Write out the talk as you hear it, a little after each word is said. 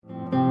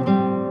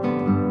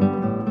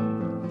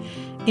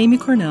Amy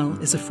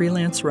Cornell is a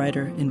freelance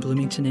writer in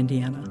Bloomington,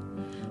 Indiana.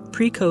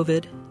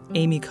 Pre-COVID,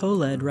 Amy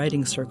co-led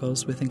writing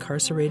circles with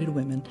incarcerated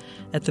women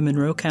at the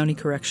Monroe County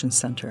Corrections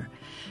Center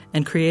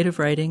and creative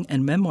writing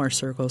and memoir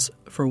circles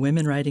for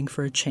women writing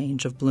for a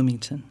change of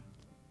Bloomington.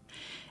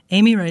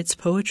 Amy writes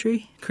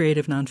poetry,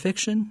 creative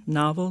nonfiction,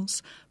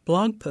 novels,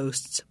 blog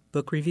posts,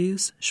 book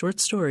reviews, short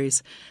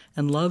stories,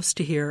 and loves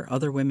to hear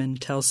other women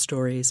tell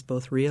stories,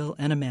 both real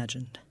and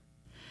imagined.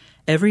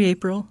 Every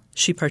April,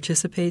 she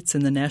participates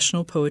in the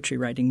National Poetry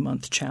Writing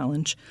Month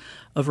Challenge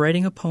of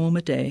writing a poem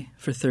a day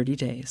for 30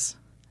 days.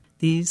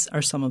 These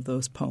are some of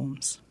those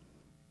poems.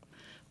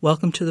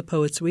 Welcome to The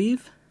Poet's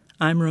Weave.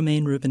 I'm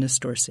Romaine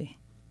Rubinis-Dorsey.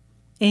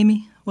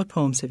 Amy, what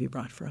poems have you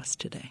brought for us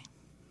today?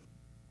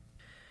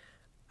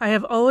 I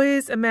have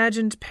always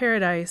imagined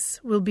paradise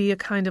will be a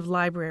kind of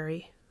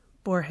library.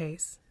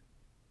 Borges.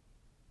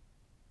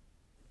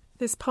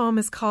 This poem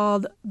is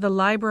called The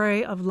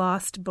Library of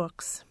Lost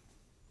Books.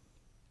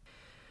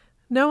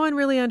 No one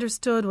really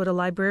understood what a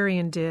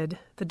librarian did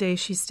the day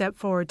she stepped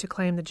forward to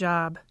claim the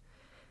job,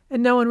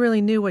 and no one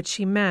really knew what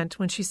she meant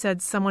when she said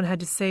someone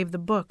had to save the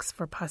books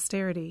for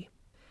posterity.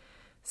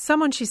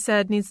 Someone, she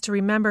said, needs to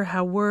remember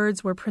how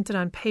words were printed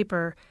on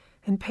paper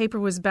and paper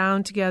was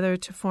bound together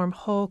to form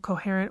whole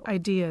coherent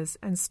ideas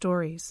and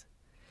stories.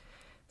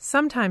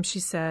 Sometimes, she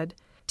said,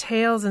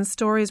 tales and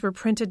stories were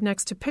printed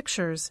next to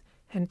pictures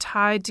and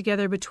tied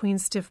together between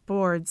stiff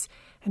boards,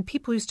 and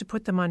people used to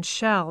put them on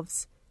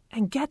shelves.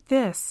 And get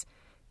this,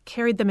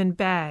 carried them in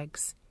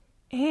bags.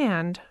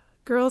 And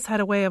girls had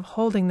a way of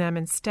holding them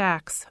in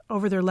stacks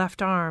over their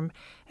left arm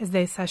as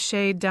they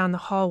sashayed down the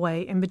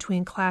hallway in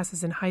between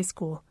classes in high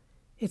school.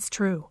 It's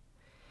true.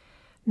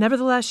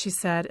 Nevertheless, she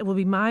said, it will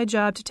be my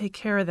job to take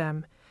care of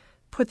them,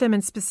 put them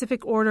in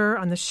specific order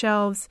on the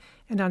shelves,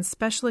 and on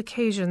special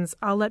occasions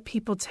I'll let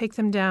people take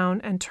them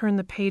down and turn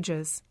the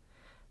pages.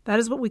 That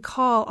is what we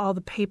call all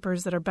the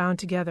papers that are bound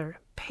together,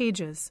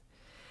 pages.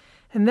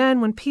 And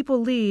then when people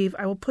leave,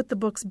 I will put the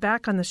books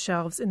back on the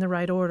shelves in the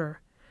right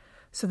order.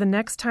 So the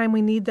next time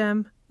we need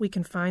them, we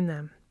can find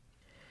them.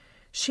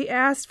 She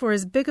asked for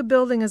as big a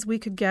building as we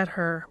could get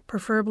her,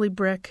 preferably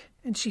brick,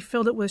 and she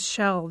filled it with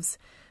shelves.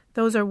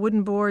 Those are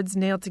wooden boards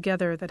nailed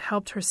together that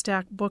helped her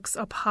stack books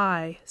up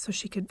high so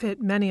she could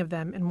fit many of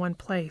them in one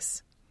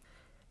place.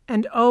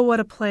 And oh, what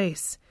a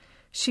place!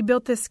 She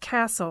built this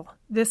castle,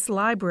 this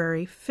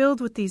library,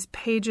 filled with these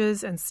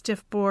pages and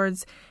stiff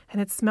boards,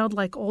 and it smelled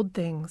like old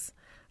things,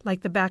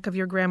 like the back of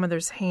your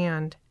grandmother's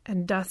hand,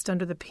 and dust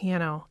under the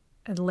piano,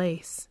 and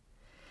lace.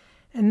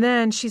 And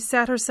then she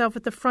sat herself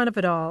at the front of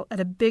it all, at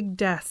a big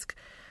desk,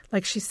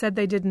 like she said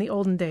they did in the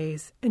olden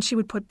days, and she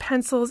would put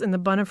pencils in the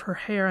bun of her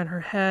hair on her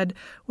head,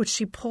 which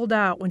she pulled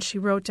out when she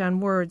wrote down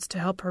words to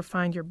help her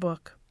find your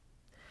book.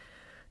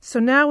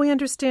 So now we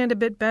understand a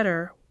bit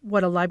better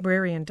what a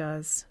librarian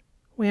does.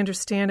 We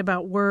understand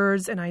about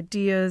words and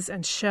ideas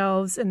and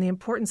shelves and the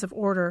importance of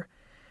order.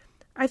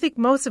 I think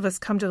most of us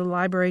come to the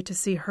library to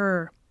see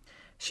her.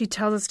 She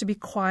tells us to be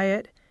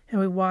quiet, and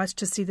we watch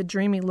to see the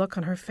dreamy look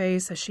on her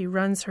face as she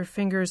runs her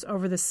fingers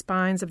over the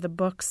spines of the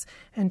books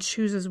and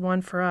chooses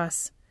one for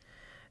us.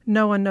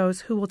 No one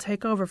knows who will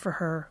take over for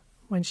her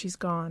when she's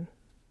gone.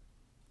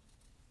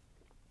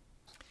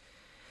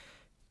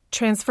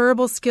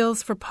 Transferable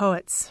Skills for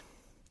Poets.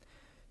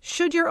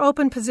 Should your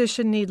open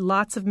position need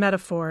lots of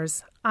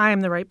metaphors, I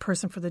am the right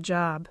person for the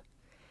job.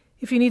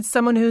 If you need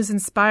someone who's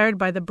inspired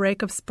by the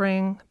break of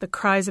spring, the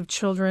cries of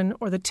children,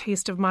 or the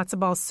taste of matzo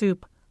ball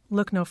soup,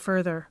 look no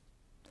further.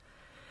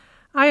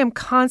 I am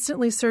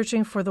constantly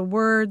searching for the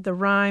word, the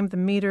rhyme, the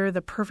meter,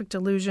 the perfect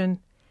illusion.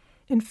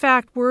 In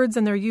fact, words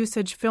and their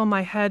usage fill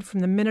my head from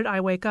the minute I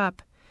wake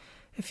up.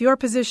 If your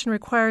position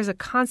requires a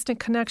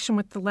constant connection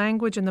with the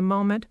language and the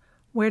moment,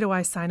 where do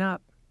I sign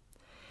up?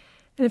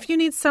 And if you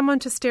need someone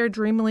to stare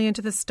dreamily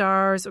into the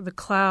stars or the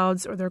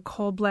clouds or their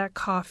cold black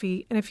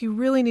coffee, and if you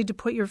really need to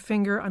put your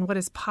finger on what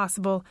is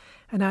possible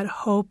and add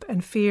hope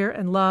and fear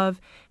and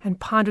love and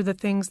ponder the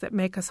things that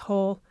make us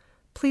whole,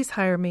 please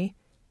hire me.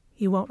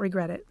 You won't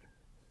regret it.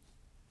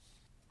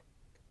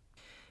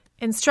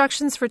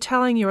 Instructions for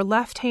telling your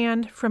left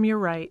hand from your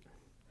right.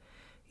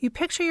 You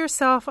picture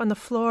yourself on the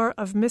floor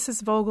of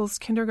Mrs. Vogel's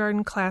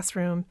kindergarten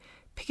classroom,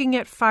 picking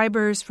at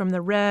fibers from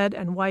the red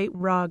and white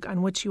rug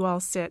on which you all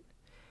sit,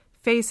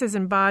 faces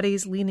and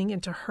bodies leaning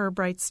into her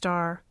bright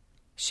star.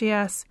 She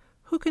asks,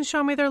 "Who can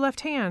show me their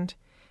left hand?"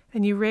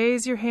 And you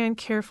raise your hand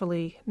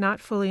carefully, not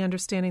fully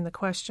understanding the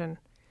question.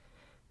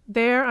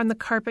 There on the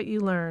carpet you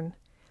learn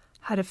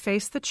how to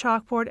face the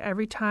chalkboard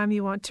every time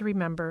you want to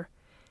remember,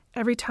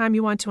 every time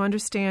you want to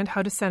understand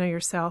how to center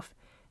yourself,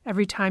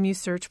 every time you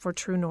search for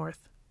true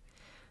north.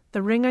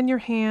 The ring on your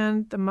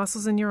hand, the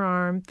muscles in your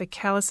arm, the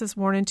calluses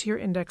worn into your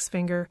index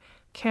finger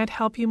can't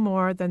help you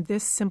more than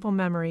this simple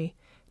memory,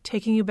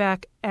 taking you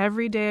back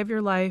every day of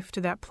your life to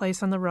that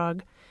place on the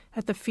rug,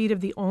 at the feet of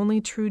the only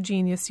true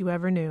genius you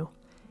ever knew.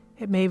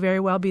 It may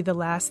very well be the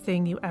last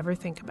thing you ever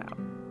think about.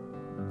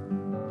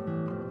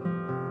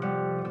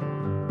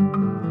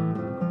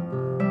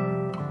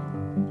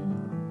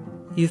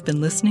 You've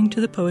been listening to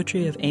the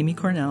poetry of Amy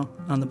Cornell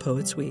on The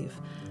Poet's Weave.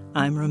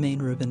 I'm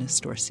Romaine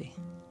Rubinis Dorsey.